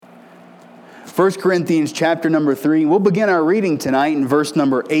1 Corinthians chapter number 3. We'll begin our reading tonight in verse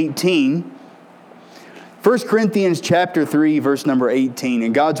number 18. 1 Corinthians chapter 3, verse number 18.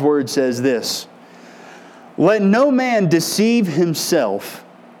 And God's word says this: "Let no man deceive himself.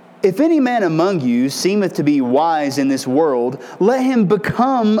 If any man among you seemeth to be wise in this world, let him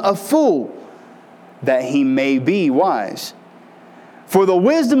become a fool, that he may be wise. For the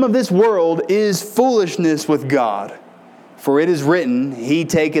wisdom of this world is foolishness with God. For it is written, He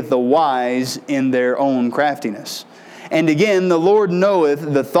taketh the wise in their own craftiness. And again, the Lord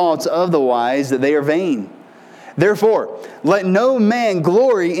knoweth the thoughts of the wise, that they are vain. Therefore, let no man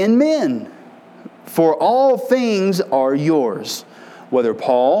glory in men, for all things are yours, whether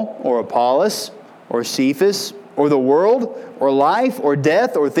Paul or Apollos or Cephas or the world or life or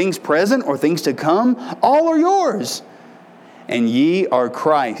death or things present or things to come, all are yours. And ye are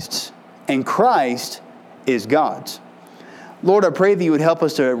Christ's, and Christ is God's." Lord, I pray that you would help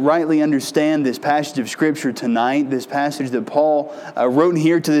us to rightly understand this passage of Scripture tonight, this passage that Paul wrote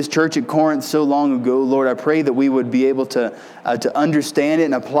here to this church at Corinth so long ago. Lord, I pray that we would be able to understand it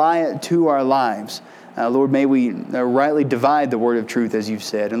and apply it to our lives. Lord, may we rightly divide the word of truth, as you've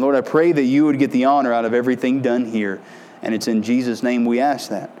said. And Lord, I pray that you would get the honor out of everything done here. And it's in Jesus' name we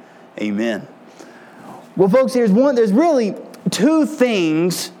ask that. Amen. Well, folks, there's really two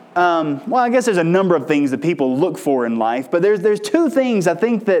things. I guess there's a number of things that people look for in life, but there's two things I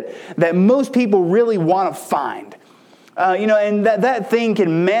think that most people really want to find. And that thing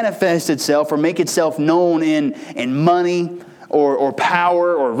can manifest itself or make itself known in money or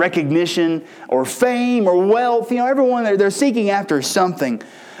power or recognition or fame or wealth. Everyone, they're seeking after something.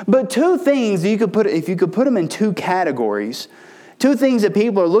 But two things, if you could put them in two categories, two things that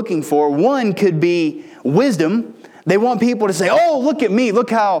people are looking for. One could be wisdom. They want people to say, "Oh, look at me!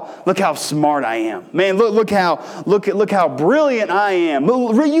 Look how smart I am, man! Look how brilliant I am!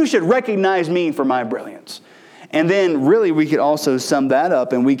 You should recognize me for my brilliance." And then, really, we could also sum that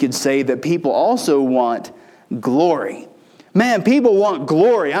up, and we could say that people also want glory. Man, people want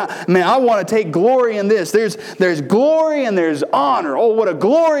glory. I want to take glory in this. There's glory and there's honor. Oh, what a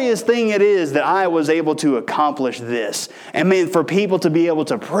glorious thing it is that I was able to accomplish this. And man, for people to be able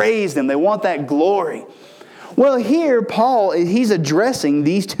to praise them, they want that glory. Well, here, Paul, he's addressing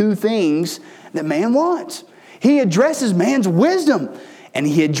these two things that man wants. He addresses man's wisdom, and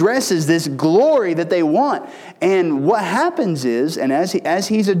he addresses this glory that they want. And what happens is, and as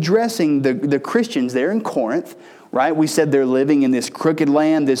he's addressing the Christians there in Corinth, right? We said they're living in this crooked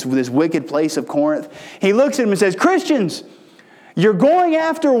land, this wicked place of Corinth. He looks at them and says, "Christians, you're going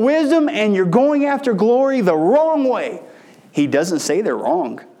after wisdom and you're going after glory the wrong way." He doesn't say they're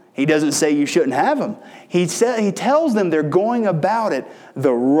wrong. He doesn't say you shouldn't have them. He tells them they're going about it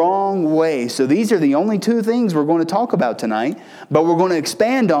the wrong way. So these are the only two things we're going to talk about tonight, but we're going to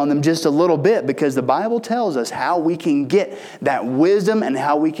expand on them just a little bit because the Bible tells us how we can get that wisdom and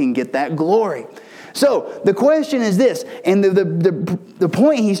how we can get that glory. So the question is this, and the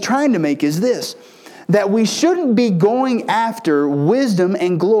point he's trying to make is this, that we shouldn't be going after wisdom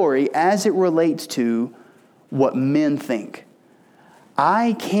and glory as it relates to what men think.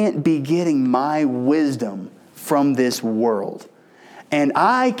 I can't be getting my wisdom from this world. And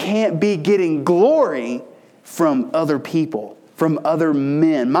I can't be getting glory from other people, from other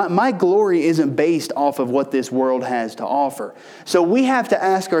men. My glory isn't based off of what this world has to offer. So we have to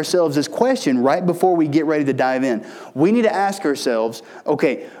ask ourselves this question right before we get ready to dive in. We need to ask ourselves,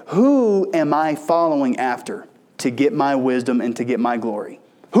 okay, who am I following after to get my wisdom and to get my glory?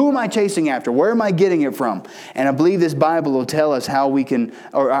 Who am I chasing after? Where am I getting it from? And I believe this Bible will tell us how we can,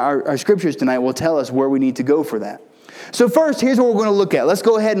 or our scriptures tonight will tell us where we need to go for that. So first, here's what we're going to look at. Let's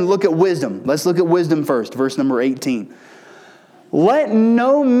go ahead and look at wisdom. Let's look at wisdom first, verse number 18. "Let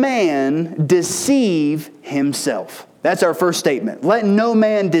no man deceive himself." That's our first statement. Let no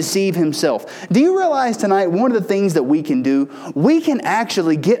man deceive himself. Do you realize tonight one of the things that we can do? We can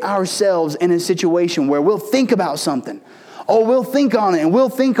actually get ourselves in a situation where we'll think about something. Oh, we'll think on it, and we'll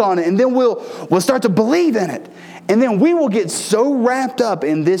think on it, and then we'll start to believe in it. And then we will get so wrapped up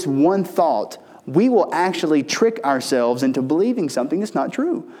in this one thought, we will actually trick ourselves into believing something that's not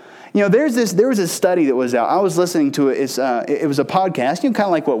true. There was a study that was out. I was listening to it. It was a podcast, kind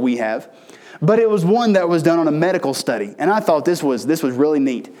of like what we have. But it was one that was done on a medical study. And I thought this was really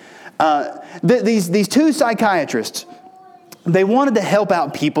neat. These two psychiatrists, they wanted to help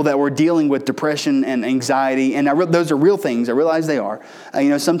out people that were dealing with depression and anxiety, and those are real things. I realize they are.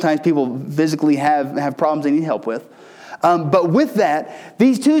 Sometimes people physically have problems they need help with. But with that,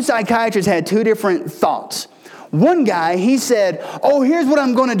 these two psychiatrists had two different thoughts. One guy, he said, oh, here's what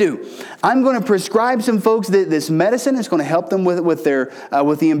I'm going to do. I'm going to prescribe some folks this medicine. It's going to help them with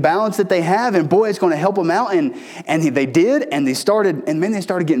the imbalance that they have. And boy, it's going to help them out. And they did, and they started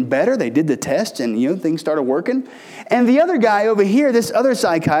getting better. They did the test, and things started working. And the other guy over here, this other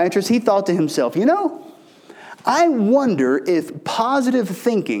psychiatrist, he thought to himself, I wonder if positive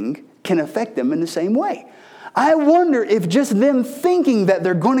thinking can affect them in the same way. I wonder if just them thinking that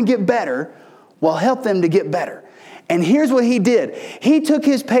they're going to get better will help them to get better. And here's what he did. He took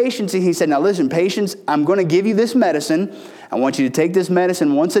his patients and he said, now listen, patients, I'm going to give you this medicine. I want you to take this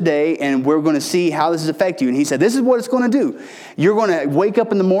medicine once a day, and we're going to see how this affects you. And he said, this is what it's going to do. You're going to wake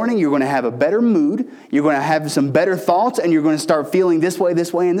up in the morning. You're going to have a better mood. You're going to have some better thoughts, and you're going to start feeling this way,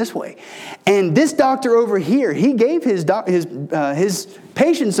 and this way. And this doctor over here, he gave his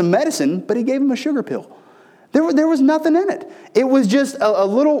patient some medicine, but he gave him a sugar pill. There was nothing in it. It was just a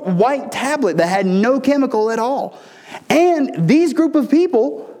little white tablet that had no chemical at all. And these group of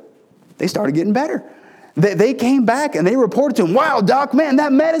people, they started getting better. They came back and they reported to him, wow, doc, man,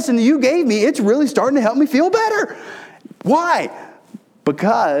 that medicine that you gave me, it's really starting to help me feel better. Why?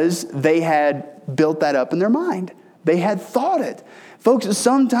 Because they had built that up in their mind. They had thought it. Folks,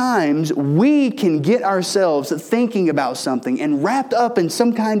 sometimes we can get ourselves thinking about something and wrapped up in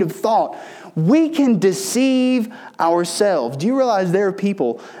some kind of thought. We can deceive ourselves. Do you realize there are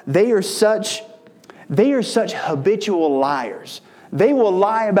people, they are such habitual liars. They will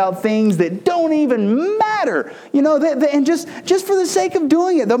lie about things that don't even matter. And just for the sake of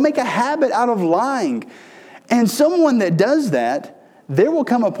doing it, they'll make a habit out of lying. And someone that does that, there will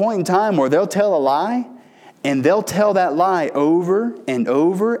come a point in time where they'll tell a lie, and they'll tell that lie over and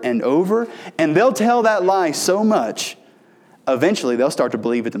over and over, and they'll tell that lie so much, eventually they'll start to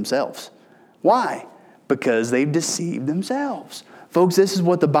believe it themselves. Why? Because they've deceived themselves. Folks, this is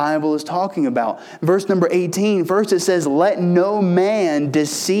what the Bible is talking about. Verse number 18, first it says, let no man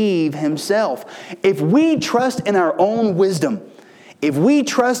deceive himself. If we trust in our own wisdom, if we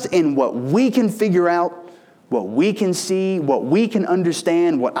trust in what we can figure out, what we can see, what we can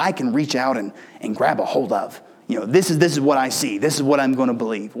understand, what I can reach out and grab a hold of. This is what I see. This is what I'm going to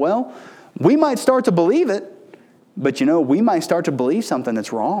believe. Well, we might start to believe it, but we might start to believe something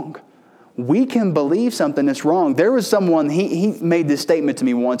that's wrong. We can believe something that's wrong. There was someone, he made this statement to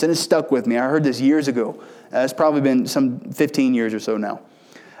me once, and it stuck with me. I heard this years ago. It's probably been some 15 years or so now.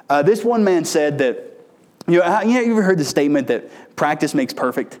 This one man said that, you ever heard the statement that practice makes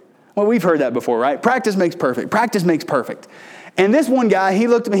perfect? Well, we've heard that before, right? Practice makes perfect. Practice makes perfect. And this one guy, he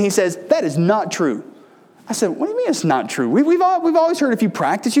looked at me, he says, that is not true. I said, what do you mean it's not true? We've always heard if you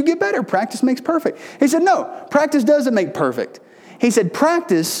practice, you get better. Practice makes perfect. He said, no, practice doesn't make perfect. He said,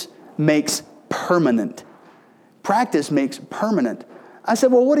 practice makes permanent. Practice makes permanent. I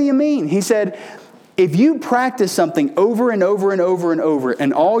said, well, what do you mean? He said, if you practice something over and over and over and over,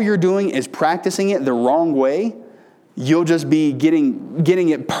 and all you're doing is practicing it the wrong way, you'll just be getting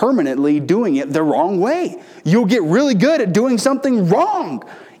it permanently doing it the wrong way. You'll get really good at doing something wrong.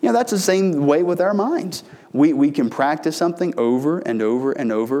 That's the same way with our minds. We can practice something over and over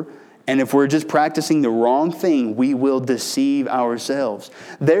and over. And if we're just practicing the wrong thing, we will deceive ourselves.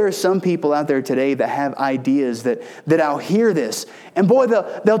 There are some people out there today that have ideas that I'll hear this. And boy,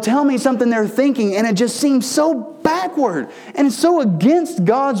 they'll tell me something they're thinking, and it just seems so backward. And it's so against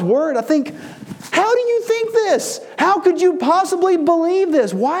God's word. I think, how do you think this? How could you possibly believe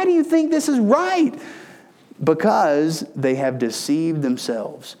this? Why do you think this is right? Because they have deceived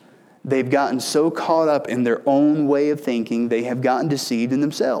themselves. They've gotten so caught up in their own way of thinking, they have gotten deceived in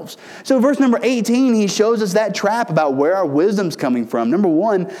themselves. So verse number 18, he shows us that trap about where our wisdom's coming from. Number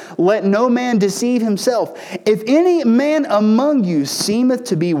 1, let no man deceive himself. If any man among you seemeth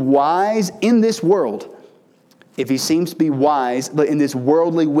to be wise in this world, if he seems to be wise in this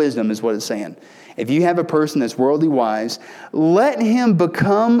worldly wisdom is what it's saying. If you have a person that's worldly wise, let him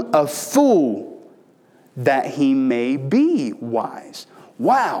become a fool that he may be wise.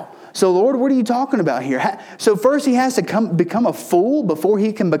 Wow. So, Lord, what are you talking about here? So first he has to become a fool before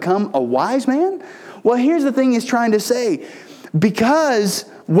he can become a wise man? Well, here's the thing he's trying to say. Because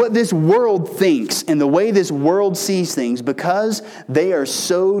what this world thinks and the way this world sees things, because they are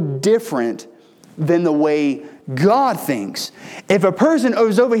so different than the way God thinks. If a person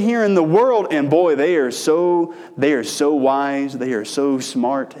is over here in the world and boy, they are so wise, they are so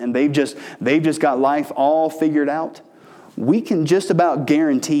smart, and they've just got life all figured out, we can just about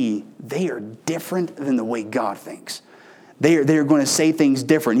guarantee they are different than the way God thinks. They are going to say things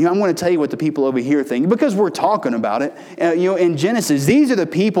different. I'm going to tell you what the people over here think because we're talking about it. In Genesis, these are the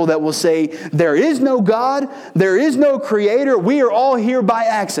people that will say, there is no God, there is no creator, we are all here by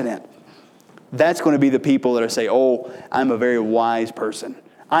accident. That's going to be the people that are say, oh, I'm a very wise person.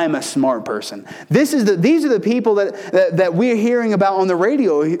 I'm a smart person. These are the people that we're hearing about on the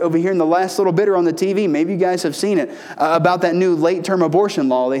radio over here in the last little bit or on the TV. Maybe you guys have seen it, about that new late-term abortion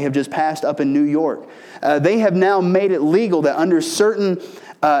law they have just passed up in New York. They have now made it legal that under certain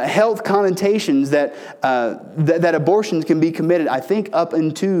health connotations that abortions can be committed, I think, up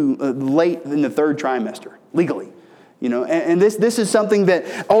into late in the third trimester, legally. You know, and this is something that,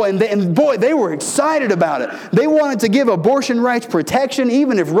 and boy, they were excited about it. They wanted to give abortion rights protection,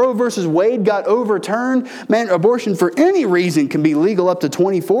 even if Roe versus Wade got overturned. Man, abortion for any reason can be legal up to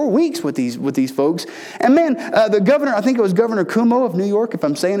 24 weeks with these folks. And man, the governor, I think it was Governor Cuomo of New York, if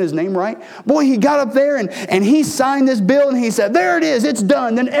I'm saying his name right, boy, he got up there and he signed this bill and he said, there it is, it's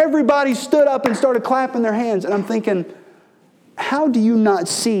done. Then everybody stood up and started clapping their hands. And I'm thinking, how do you not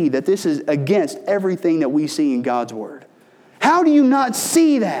see that this is against everything that we see in God's Word? How do you not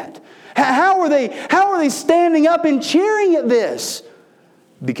see that? How are they standing up and cheering at this?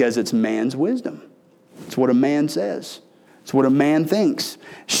 Because it's man's wisdom. It's what a man says. It's what a man thinks.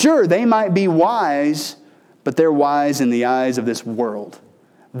 Sure, they might be wise, but they're wise in the eyes of this world.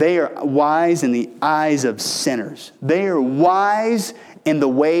 They are wise in the eyes of sinners. They are wise in the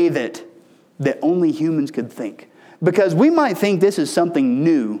way that only humans could think. Because we might think this is something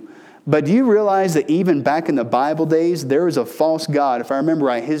new, but do you realize that even back in the Bible days, there was a false god? If I remember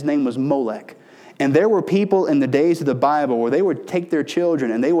right, his name was Molech. And there were people in the days of the Bible where they would take their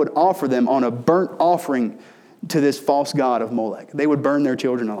children and they would offer them on a burnt offering to this false god of Molech. They would burn their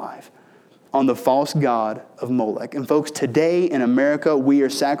children alive on the false god of Molech. And folks, today in America, we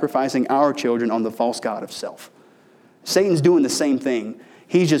are sacrificing our children on the false god of self. Satan's doing the same thing.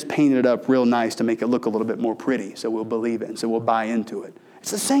 He's just painted it up real nice to make it look a little bit more pretty, so we'll believe it and so we'll buy into it.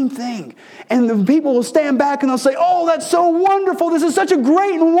 It's the same thing. And the people will stand back and they'll say, oh, that's so wonderful. This is such a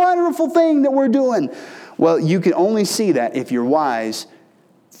great and wonderful thing that we're doing. Well, you can only see that if you're wise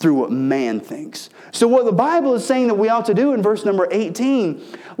through what man thinks. So what the Bible is saying that we ought to do in verse number 18,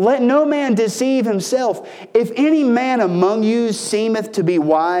 let no man deceive himself. If any man among you seemeth to be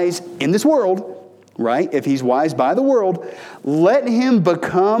wise in this world, right? If he's wise by the world, let him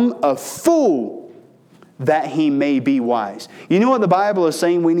become a fool that he may be wise. You know what the Bible is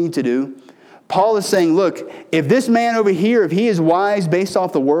saying we need to do? Paul is saying, look, if this man over here, if he is wise based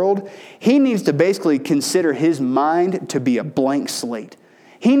off the world, he needs to basically consider his mind to be a blank slate.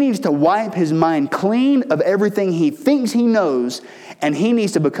 He needs to wipe his mind clean of everything he thinks he knows, and he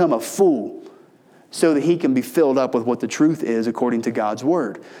needs to become a fool so that he can be filled up with what the truth is according to God's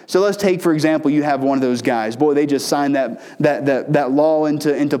Word. So let's take, for example, you have one of those guys. Boy, they just signed that law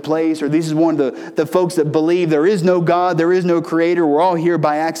into place. Or this is one of the folks that believe there is no God, there is no Creator. We're all here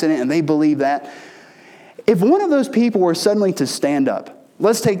by accident, and they believe that. If one of those people were suddenly to stand up,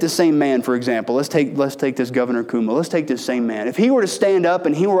 let's take the same man, for example. Let's take this Governor Cuomo. Let's take this same man. If he were to stand up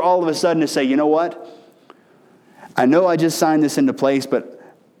and he were all of a sudden to say, you know what? I know I just signed this into place, but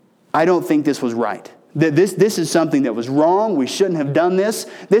I don't think this was right. This is something that was wrong. We shouldn't have done this.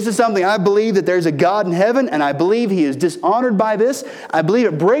 This is something I believe that there's a God in heaven, and I believe He is dishonored by this. I believe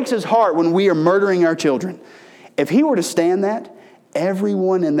it breaks His heart when we are murdering our children. If he were to stand that,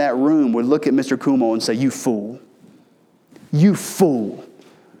 everyone in that room would look at Mr. Cuomo and say, you fool. You fool.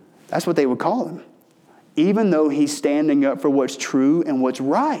 That's what they would call him. Even though he's standing up for what's true and what's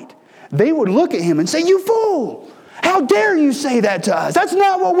right. They would look at him and say, you fool. How dare you say that to us? That's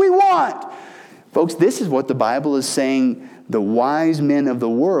not what we want. Folks, this is what the Bible is saying the wise men of the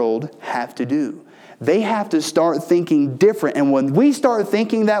world have to do. They have to start thinking different. And when we start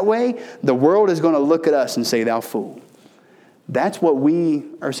thinking that way, the world is going to look at us and say, thou fool. That's what we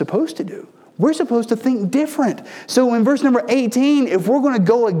are supposed to do. We're supposed to think different. So in verse number 18, if we're going to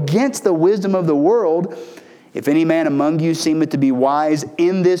go against the wisdom of the world, if any man among you seemeth to be wise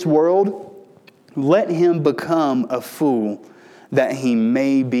in this world, let him become a fool that he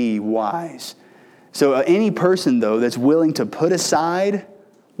may be wise. So any person, though, that's willing to put aside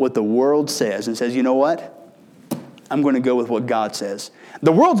what the world says and says, you know what? I'm going to go with what God says.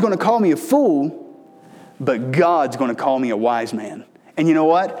 The world's going to call me a fool, but God's going to call me a wise man. And you know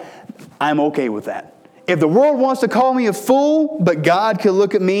what? I'm okay with that. If the world wants to call me a fool, but God can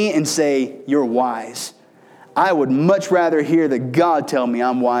look at me and say, you're wise, I would much rather hear that God tell me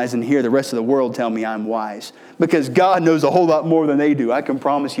I'm wise than hear the rest of the world tell me I'm wise. Because God knows a whole lot more than they do. I can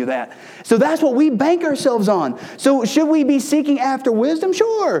promise you that. So that's what we bank ourselves on. So should we be seeking after wisdom?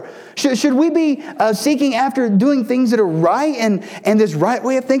 Sure. Should we be seeking after doing things that are right and this right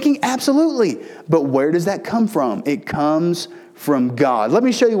way of thinking? Absolutely. But where does that come from? It comes from God. Let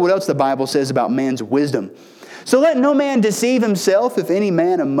me show you what else the Bible says about man's wisdom. So let no man deceive himself. If any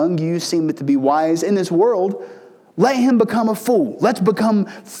man among you seemeth to be wise in this world, let him become a fool. Let's become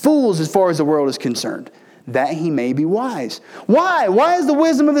fools as far as the world is concerned, that he may be wise. Why? Why is the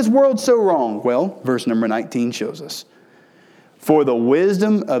wisdom of this world so wrong? Well, verse number 19 shows us. For the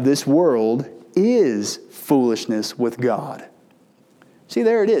wisdom of this world is foolishness with God. See,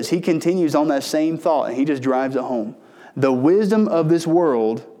 there it is. He continues on that same thought, and he just drives it home. The wisdom of this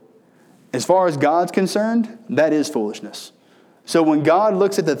world, as far as God's concerned, that is foolishness. So when God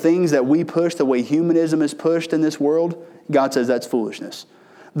looks at the things that we push, the way humanism is pushed in this world, God says that's foolishness.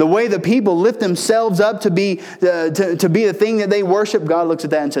 The way the people lift themselves up to be the thing that they worship, God looks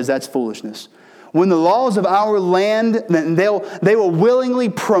at that and says that's foolishness. When the laws of our land, they will willingly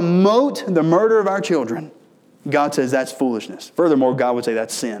promote the murder of our children, God says that's foolishness. Furthermore, God would say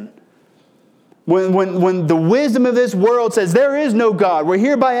that's sin. When the wisdom of this world says there is no God, we're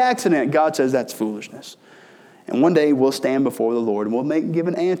here by accident, God says that's foolishness. And one day we'll stand before the Lord and we'll give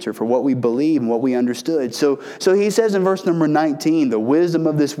an answer for what we believe and what we understood. So he says in verse number 19, the wisdom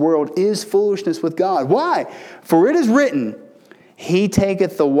of this world is foolishness with God. Why? For it is written, He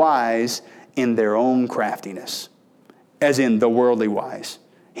taketh the wise in their own craftiness, as in the worldly wise.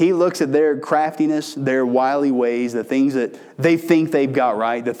 He looks at their craftiness, their wily ways, the things that they think they've got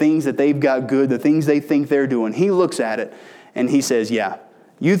right, the things that they've got good, the things they think they're doing. He looks at it and he says, yeah,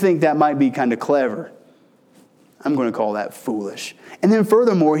 you think that might be kind of clever. I'm going to call that foolish. And then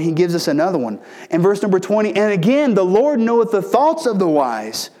furthermore, he gives us another one. In verse number 20, and again, the Lord knoweth the thoughts of the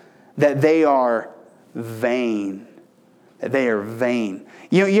wise, that they are vain. That they are vain.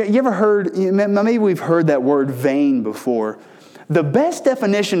 You ever heard, maybe we've heard that word vain before. The best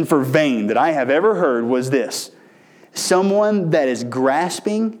definition for vain that I have ever heard was this: someone that is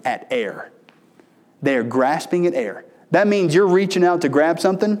grasping at air. They are grasping at air. That means you're reaching out to grab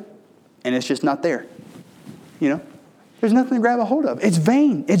something and it's just not there. There's nothing to grab a hold of. It's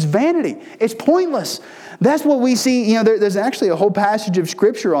vain. It's vanity. It's pointless. That's what we see. There's actually a whole passage of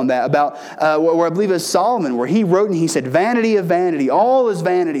Scripture on that about where I believe it's Solomon, where he wrote and he said, vanity of vanity, all his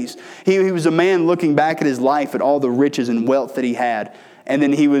vanities. He was a man looking back at his life at all the riches and wealth that he had. And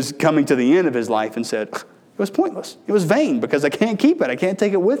then he was coming to the end of his life and said, it was pointless. It was vain because I can't keep it. I can't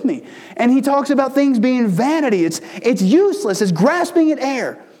take it with me. And he talks about things being vanity. It's useless. It's grasping at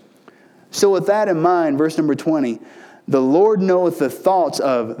air. So with that in mind, verse number 20, the Lord knoweth the thoughts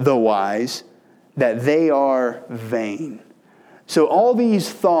of the wise, that they are vain. So all these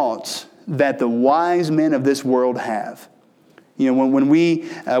thoughts that the wise men of this world have, when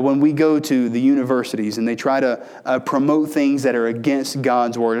we go to the universities and they try to promote things that are against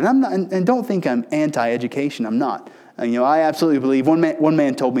God's word, and I'm not, and don't think I'm anti-education. I'm not. I absolutely believe. One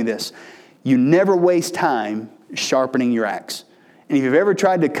man told me this: you never waste time sharpening your axe. And if you've ever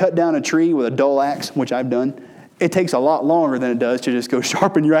tried to cut down a tree with a dull axe, which I've done, it takes a lot longer than it does to just go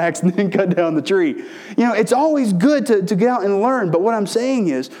sharpen your axe and then cut down the tree. It's always good to get out and learn. But what I'm saying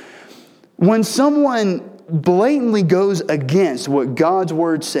is, when someone blatantly goes against what God's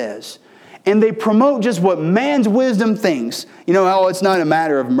word says, and they promote just what man's wisdom thinks, it's not a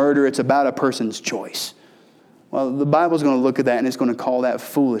matter of murder, it's about a person's choice. Well, the Bible's going to look at that and it's going to call that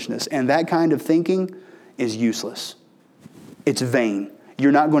foolishness. And that kind of thinking is useless. It's vain.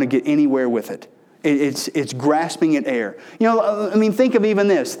 You're not going to get anywhere with it. It's grasping at air. Think of even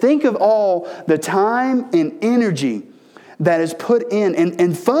this. Think of all the time and energy that is put in,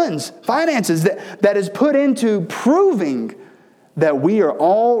 and finances that is put into proving that we are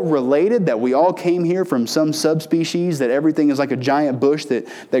all related, that we all came here from some subspecies, that everything is like a giant bush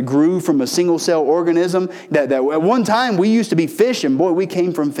that grew from a single-cell organism, that at one time we used to be fish, and boy, we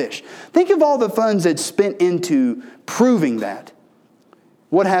came from fish. Think of all the funds that's spent into proving that.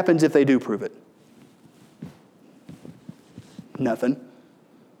 What happens if they do prove it? Nothing.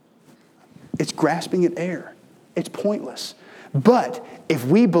 It's grasping at air. It's pointless. But if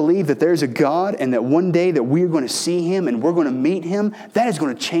we believe that there's a God and that one day that we're going to see Him and we're going to meet Him, that is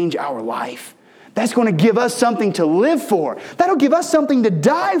going to change our life. That's going to give us something to live for. That'll give us something to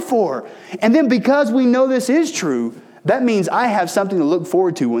die for. And then because we know this is true, that means I have something to look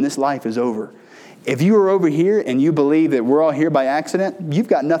forward to when this life is over. If you are over here and you believe that we're all here by accident, you've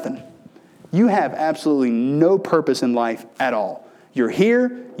got nothing. You have absolutely no purpose in life at all. You're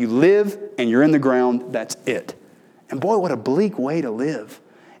here, you live, and you're in the ground. That's it. And boy, what a bleak way to live.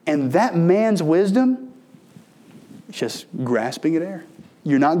 And that man's wisdom, it's just grasping at air.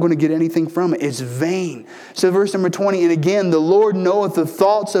 You're not going to get anything from it. It's vain. So verse number 20, and again, the Lord knoweth the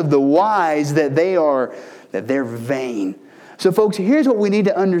thoughts of the wise, that they're vain. So folks, here's what we need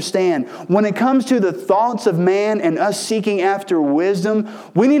to understand. When it comes to the thoughts of man and us seeking after wisdom,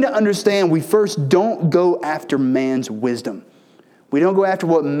 we need to understand we first don't go after man's wisdom. We don't go after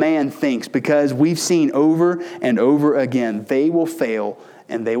what man thinks, because we've seen over and over again, they will fail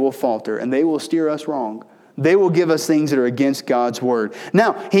and they will falter and they will steer us wrong. They will give us things that are against God's word.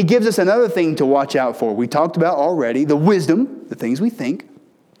 Now, he gives us another thing to watch out for. We talked about already the wisdom, the things we think.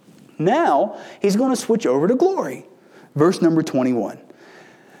 Now, he's going to switch over to glory. Verse number 21.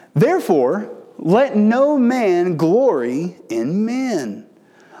 Therefore, let no man glory in men.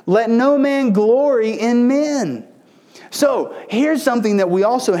 Let no man glory in men. So, here's something that we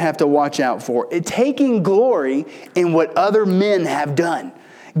also have to watch out for. Taking glory in what other men have done.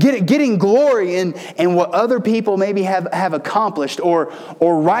 Getting glory in what other people maybe have accomplished, or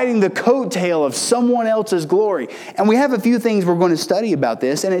riding the coattail of someone else's glory. And we have a few things we're going to study about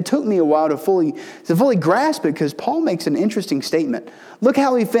this, and it took me a while to fully grasp it, because Paul makes an interesting statement. Look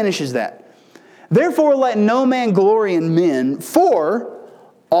how he finishes that. Therefore let no man glory in men, for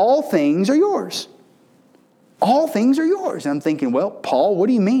all things are yours. All things are yours. And I'm thinking, well, Paul, what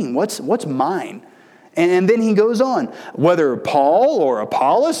do you mean? What's mine? And then he goes on, whether Paul or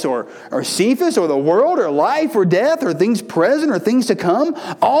Apollos or Cephas or the world or life or death or things present or things to come,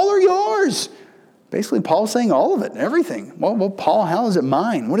 all are yours. Basically, Paul's saying all of it, everything. Well, Paul, how is it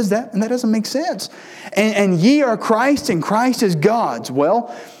mine? What is that? And that doesn't make sense. And ye are Christ, and Christ is God's.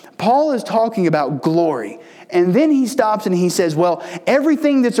 Well, Paul is talking about glory. And then he stops and he says, well,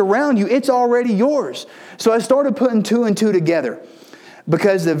 everything that's around you, it's already yours. So I started putting two and two together.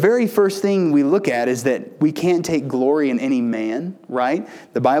 Because the very first thing we look at is that we can't take glory in any man, right?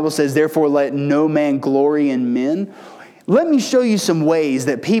 The Bible says, therefore let no man glory in men. Let me show you some ways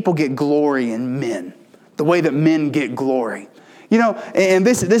that people get glory in men. The way that men get glory. You know, and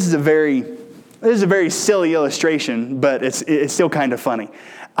this is a very silly illustration, but it's still kind of funny.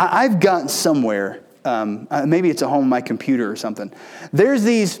 I've gotten somewhere, maybe it's at home on my computer or something. There's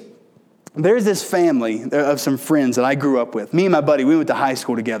this family of some friends that I grew up with. Me and my buddy, we went to high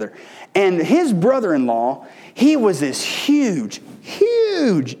school together. And his brother-in-law, he was this huge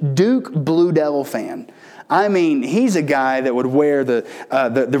Duke Blue Devil fan. I mean, he's a guy that would wear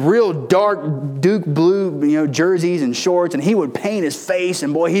the real dark Duke blue, jerseys and shorts, and he would paint his face,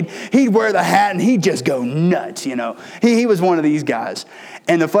 and boy, he'd wear the hat, and he'd just go nuts, He was one of these guys.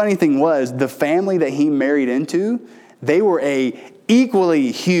 And the funny thing was, the family that he married into, they were a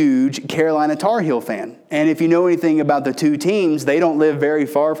equally huge Carolina Tar Heel fan. And if you know anything about the two teams, they don't live very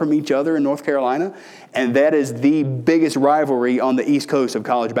far from each other in North Carolina. And that is the biggest rivalry on the East Coast of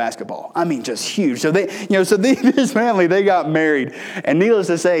college basketball. I mean, just huge. So this family, they got married. And needless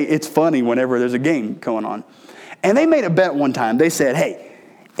to say, it's funny whenever there's a game going on. And they made a bet one time. They said, hey,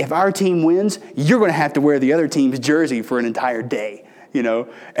 if our team wins, you're going to have to wear the other team's jersey for an entire day.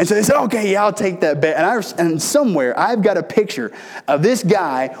 And so they said, okay, yeah, I'll take that bet. And somewhere I've got a picture of this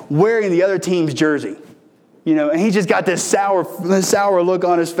guy wearing the other team's jersey. And he just got this sour look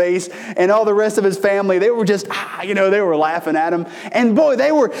on his face, and all the rest of his family, they were just, they were laughing at him. And boy, they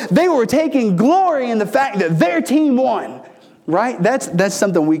were taking glory in the fact that their team won. Right? That's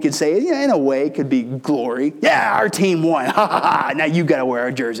something we could say, in a way, it could be glory. Yeah, our team won. Ha ha ha. Now you got to wear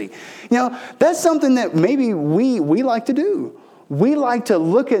our jersey. That's something that maybe we like to do. We like to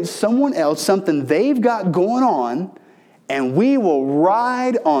look at someone else, something they've got going on, and we will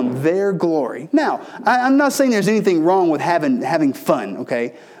ride on their glory. Now, I'm not saying there's anything wrong with having fun,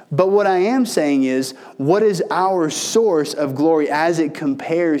 okay? But what I am saying is, what is our source of glory as it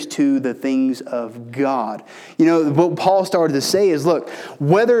compares to the things of God? What Paul started to say is, look,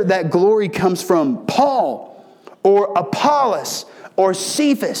 whether that glory comes from Paul or Apollos or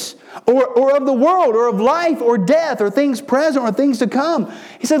Cephas, or of the world, or of life, or death, or things present, or things to come.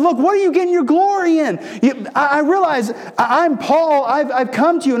 He said, look, what are you getting your glory in? I realize I'm Paul, I've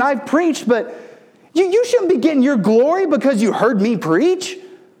come to you and I've preached, but you shouldn't be getting your glory because you heard me preach.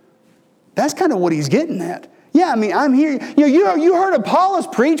 That's kind of what he's getting at. Yeah, I mean, I'm here. You heard Apollos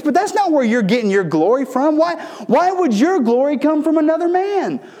preach, but that's not where you're getting your glory from. Why would your glory come from another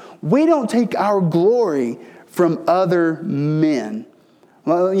man? We don't take our glory from other men.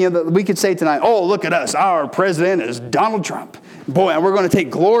 Well, we could say tonight, oh, look at us. Our president is Donald Trump. Boy, and we're going to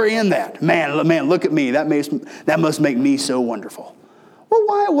take glory in that. Man, look at me. That must make me so wonderful. Well,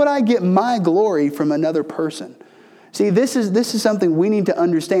 why would I get my glory from another person? See, this is something we need to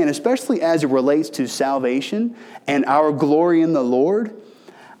understand, especially as it relates to salvation and our glory in the Lord.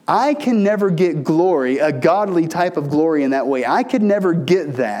 I can never get glory, a godly type of glory in that way. I could never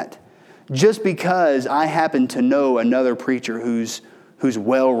get that just because I happen to know another preacher who's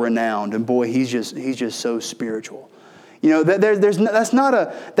well-renowned, and boy, he's just so spiritual. That's not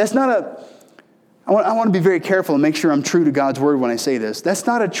a. I want to be very careful and make sure I'm true to God's word when I say this. That's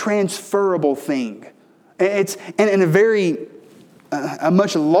not a transferable thing. It's in a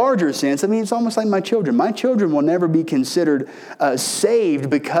much larger sense. I mean, it's almost like my children. My children will never be considered saved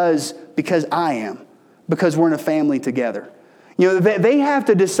because I am, because we're in a family together. They have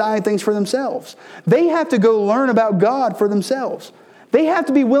to decide things for themselves. They have to go learn about God for themselves. They have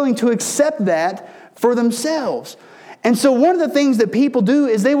to be willing to accept that for themselves. And so one of the things that people do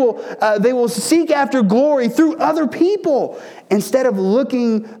is they will seek after glory through other people instead of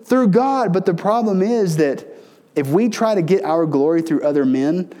looking through God. But the problem is that if we try to get our glory through other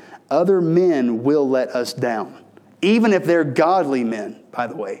men will let us down. Even if they're godly men, by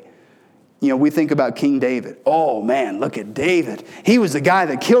the way. We think about King David. Oh man, look at David. He was the guy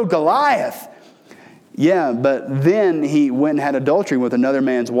that killed Goliath. Yeah, but then he went and had adultery with another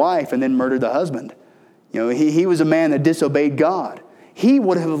man's wife and then murdered the husband. He was a man that disobeyed God. He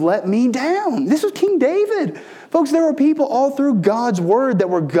would have let me down. This was King David. Folks, there were people all through God's word that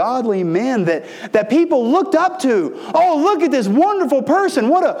were godly men that people looked up to. Oh, look at this wonderful person.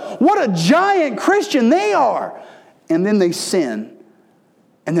 What a giant Christian they are. And then they sin.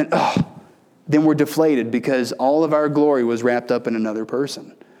 And then we're deflated because all of our glory was wrapped up in another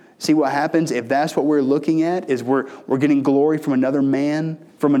person. See what happens if that's what we're looking at, is we're getting glory from another man,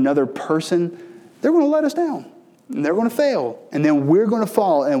 from another person. They're going to let us down. And they're going to fail. And then we're going to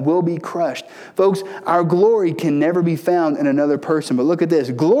fall and we'll be crushed. Folks, our glory can never be found in another person. But look at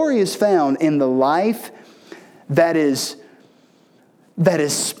this. Glory is found in the life that is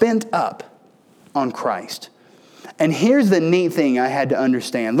spent up on Christ. And here's the neat thing I had to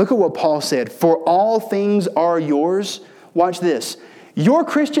understand. Look at what Paul said. For all things are yours. Watch this. Your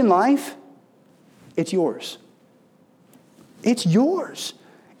Christian life, it's yours. It's yours.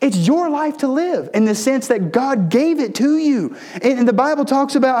 It's your life to live in the sense that God gave it to you. And the Bible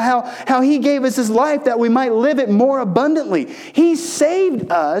talks about how He gave us this life that we might live it more abundantly. He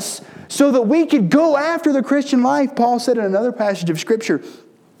saved us so that we could go after the Christian life. Paul said in another passage of Scripture,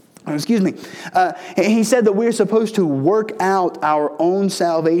 he said that we're supposed to work out our own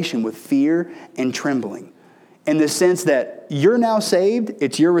salvation with fear and trembling. In the sense that you're now saved,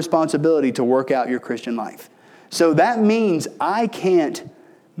 it's your responsibility to work out your Christian life. So that means I can't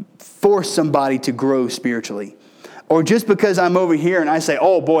force somebody to grow spiritually. Or just because I'm over here and I say,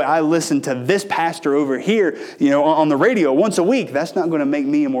 oh boy, I listen to this pastor over here, on the radio once a week. That's not going to make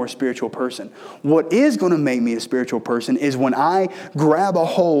me a more spiritual person. What is going to make me a spiritual person is when I grab a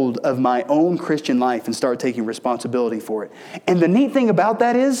hold of my own Christian life and start taking responsibility for it. And the neat thing about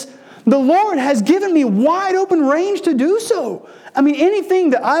that is the Lord has given me wide open range to do so. I mean,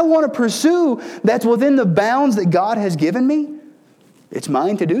 anything that I want to pursue that's within the bounds that God has given me, it's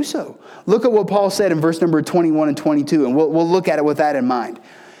mine to do so. Look at what Paul said in verse number 21 and 22, and we'll look at it with that in mind.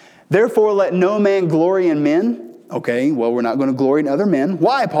 Therefore, let no man glory in men. Okay, well, we're not going to glory in other men.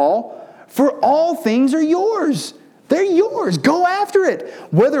 Why, Paul? For all things are yours. They're yours. Go after it.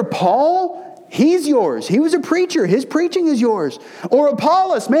 Whether Paul, he's yours. He was a preacher. His preaching is yours. Or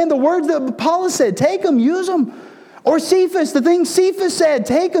Apollos, man, the words that Apollos said, take them, use them. Or Cephas, the things Cephas said,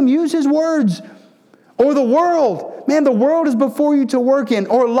 take them, use his words. Or the world. Man, the world is before you to work in.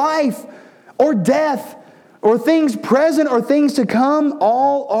 Or life. Or death. Or things present or things to come.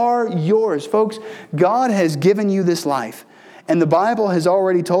 All are yours. Folks, God has given you this life. And the Bible has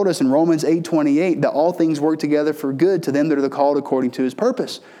already told us in Romans 8:28 that all things work together for good to them that are called according to His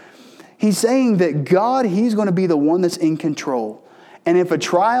purpose. He's saying that God, He's going to be the one that's in control. And if a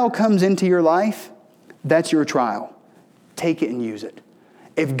trial comes into your life, that's your trial. Take it and use it.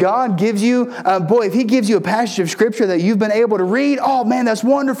 If God gives you, if He gives you a passage of Scripture that you've been able to read, oh man, that's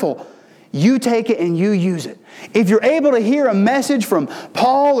wonderful. You take it and you use it. If you're able to hear a message from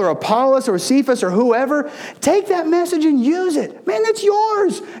Paul or Apollos or Cephas or whoever, take that message and use it. Man, that's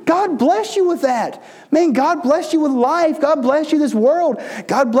yours. God bless you with that. Man, God bless you with life. God bless you this world.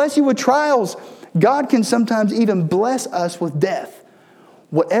 God bless you with trials. God can sometimes even bless us with death.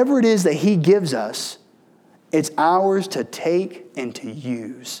 Whatever it is that He gives us, it's ours to take and to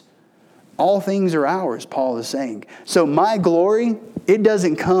use. All things are ours, Paul is saying. So my glory, it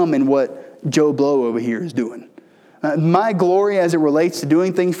doesn't come in what Joe Blow over here is doing. My glory as it relates to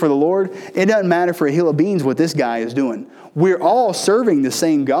doing things for the Lord, it doesn't matter for a hill of beans what this guy is doing. We're all serving the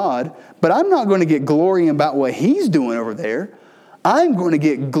same God, but I'm not going to get glory about what he's doing over there. I'm going to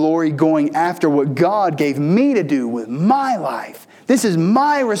get glory going after what God gave me to do with my life. This is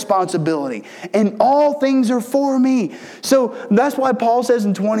my responsibility, and all things are for me. So that's why Paul says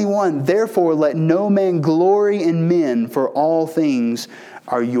in 21, therefore let no man glory in men, for all things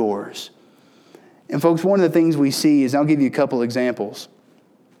are yours. And folks, one of the things we see is, I'll give you a couple examples.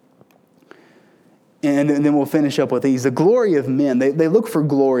 And then we'll finish up with these. The glory of men. They look for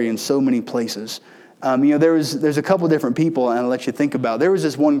glory in so many places. There's a couple different people, and I'll let you think about. There was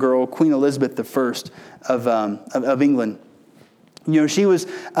this one girl, Queen Elizabeth I of England. She was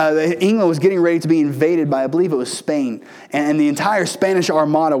England was getting ready to be invaded by, I believe it was Spain, and the entire Spanish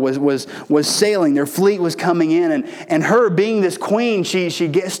Armada was sailing. Their fleet was coming in, and her being this queen, she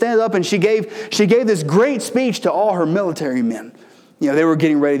stood up and she gave this great speech to all her military men. They were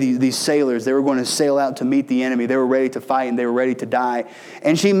getting ready, these sailors, they were going to sail out to meet the enemy. They were ready to fight and they were ready to die.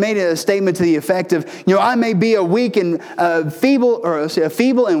 And she made a statement to the effect of, I may be a weak and feeble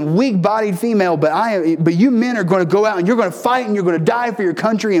and weak-bodied female, but you men are going to go out and you're going to fight and you're going to die for your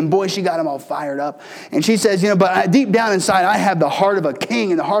country. And boy, she got them all fired up. And she says, but deep down inside, I have the heart of a king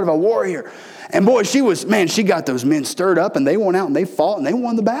and the heart of a warrior. And boy, she got those men stirred up, and they went out and they fought and they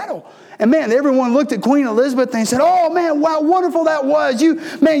won the battle. And man, everyone looked at Queen Elizabeth and they said, oh man, wow, wonderful that was. You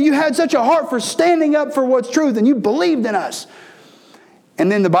had such a heart for standing up for what's truth, and you believed in us.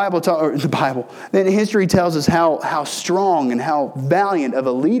 And then then history tells us how strong and how valiant of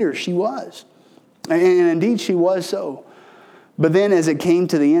a leader she was. And indeed she was so. But then as it came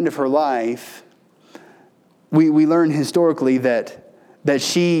to the end of her life, we learn historically that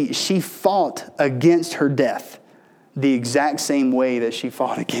she fought against her death the exact same way that she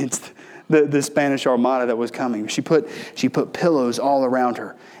fought against the Spanish Armada that was coming. She put pillows all around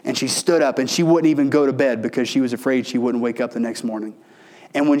her, and she stood up, and she wouldn't even go to bed because she was afraid she wouldn't wake up the next morning.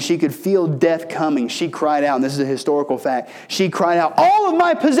 And when she could feel death coming, she cried out, and this is a historical fact, she cried out, all of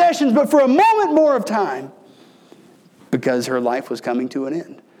my possessions, but for a moment more of time, because her life was coming to an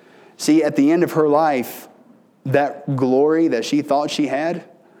end. See, at the end of her life, that glory that she thought she had,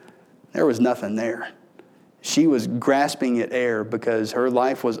 there was nothing there. She was grasping at air because her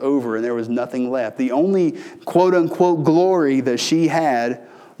life was over and there was nothing left. The only quote-unquote glory that she had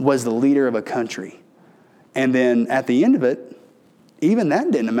was the leader of a country. And then at the end of it, even that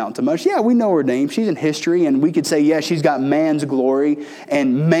didn't amount to much. Yeah, we know her name. She's in history, and we could say, yeah, she's got man's glory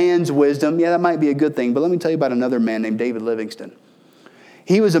and man's wisdom. Yeah, that might be a good thing. But let me tell you about another man named David Livingstone.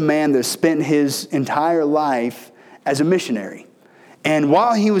 He was a man that spent his entire life as a missionary. And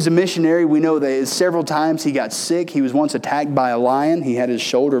while he was a missionary, we know that several times he got sick. He was once attacked by a lion. He had his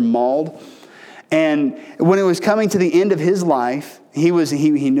shoulder mauled. And when it was coming to the end of his life, he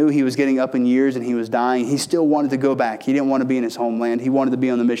knew he was getting up in years and he was dying. He still wanted to go back. He didn't want to be in his homeland. He wanted to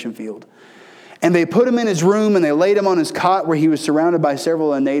be on the mission field. And they put him in his room and they laid him on his cot where he was surrounded by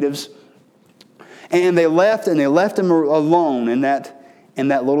several natives. And they left him alone in that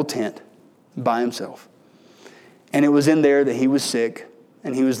little tent by himself. And it was in there that he was sick,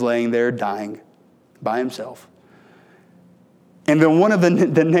 and he was laying there dying by himself. And then one of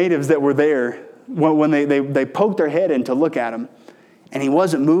the natives that were there, when they poked their head in to look at him, and he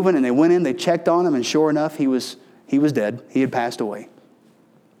wasn't moving, and they went in, they checked on him, and sure enough, he was dead. He had passed away.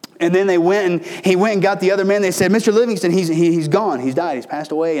 And then he went and got the other man. They said, Mr. Livingstone, he's gone. He's died. He's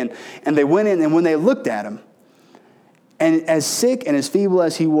passed away. And they went in, and when they looked at him, and as sick and as feeble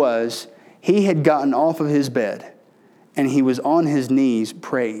as he was, he had gotten off of his bed. And he was on his knees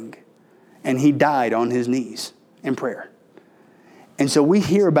praying. And he died on his knees in prayer. And so we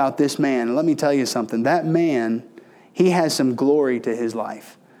hear about this man. And let me tell you something. That man, he has some glory to his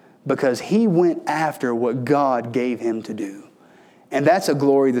life. Because he went after what God gave him to do. And that's a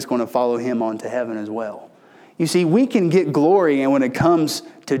glory that's going to follow him on to heaven as well. You see, we can get glory, and when it comes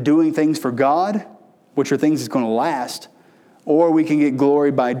to doing things for God, which are things that's going to last, or we can get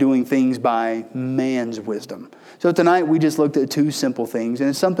glory by doing things by man's wisdom. So tonight we just looked at two simple things, and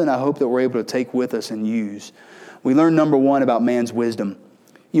it's something I hope that we're able to take with us and use. We learned number one about man's wisdom.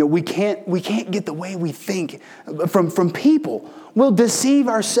 We can't get the way we think from people. We'll deceive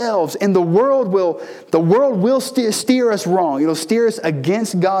ourselves, and the world will steer us wrong. It'll steer us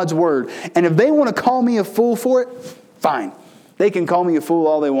against God's word. And if they want to call me a fool for it, fine. They can call me a fool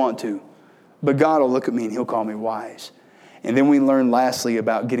all they want to. But God will look at me and he'll call me wise. And then we learn lastly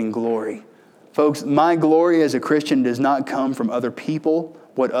about getting glory. Folks, my glory as a Christian does not come from other people,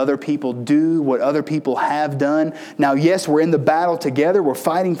 what other people do, what other people have done. Now, yes, we're in the battle together. We're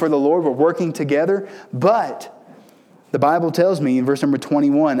fighting for the Lord. We're working together. But the Bible tells me in verse number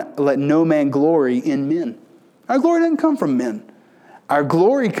 21, let no man glory in men. Our glory doesn't come from men. Our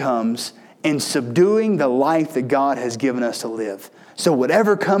glory comes in subduing the life that God has given us to live. So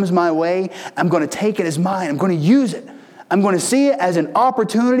whatever comes my way, I'm going to take it as mine. I'm going to use it. I'm going to see it as an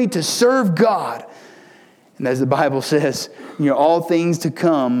opportunity to serve God. And as the Bible says, all things to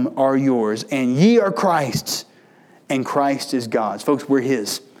come are yours, and ye are Christ's, and Christ is God's. Folks, we're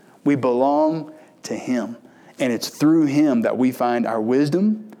His. We belong to Him. And it's through Him that we find our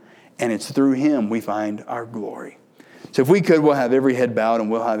wisdom, and it's through Him we find our glory. So if we could, we'll have every head bowed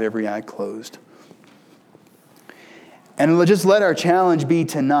and we'll have every eye closed. And just let our challenge be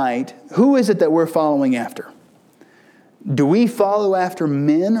tonight, who is it that we're following after? Do we follow after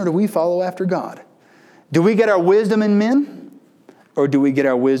men or do we follow after God? Do we get our wisdom in men or do we get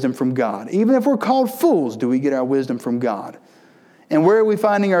our wisdom from God? Even if we're called fools, do we get our wisdom from God? And where are we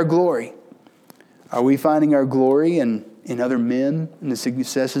finding our glory? Are we finding our glory in other men, in the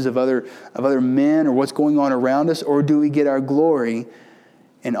successes of other men, or what's going on around us? Or do we get our glory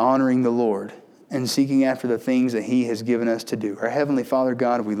in honoring the Lord and seeking after the things that He has given us to do? Our Heavenly Father,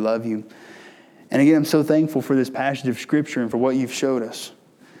 God, we love You. And again, I'm so thankful for this passage of Scripture and for what You've showed us.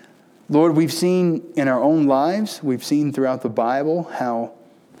 Lord, we've seen in our own lives, we've seen throughout the Bible how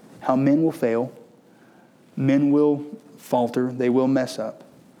men will fail, men will falter, they will mess up.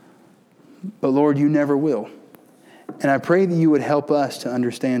 But Lord, You never will. And I pray that You would help us to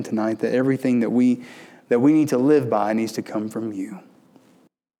understand tonight that everything that we need to live by needs to come from You.